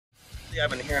I've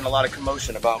been hearing a lot of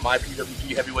commotion about my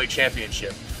PWP Heavyweight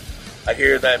Championship. I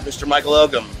hear that Mr. Michael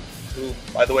Elgin, who,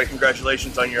 by the way,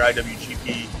 congratulations on your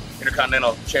IWGP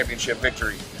Intercontinental Championship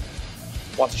victory,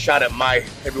 wants a shot at my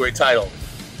heavyweight title,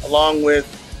 along with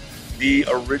the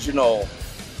original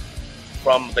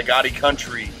from the Gotti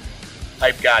country,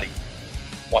 Hype Gotti,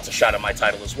 wants a shot at my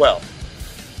title as well.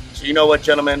 So you know what,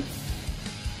 gentlemen?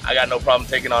 I got no problem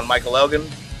taking on Michael Elgin.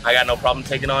 I got no problem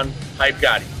taking on Hype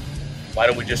Gotti. Why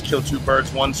don't we just kill two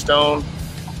birds, one stone?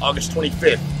 August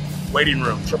 25th, waiting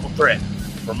room, triple threat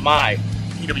for my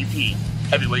PWP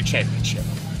Heavyweight Championship.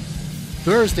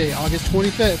 Thursday, August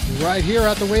 25th, right here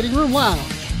at the Waiting Room Lounge.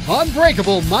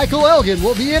 Unbreakable Michael Elgin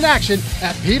will be in action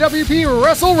at PWP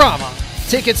WrestleRama.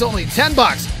 Tickets only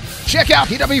 $10. Check out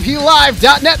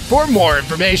pwplive.net for more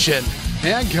information.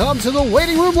 And come to the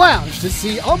Waiting Room Lounge to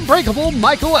see Unbreakable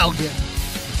Michael Elgin.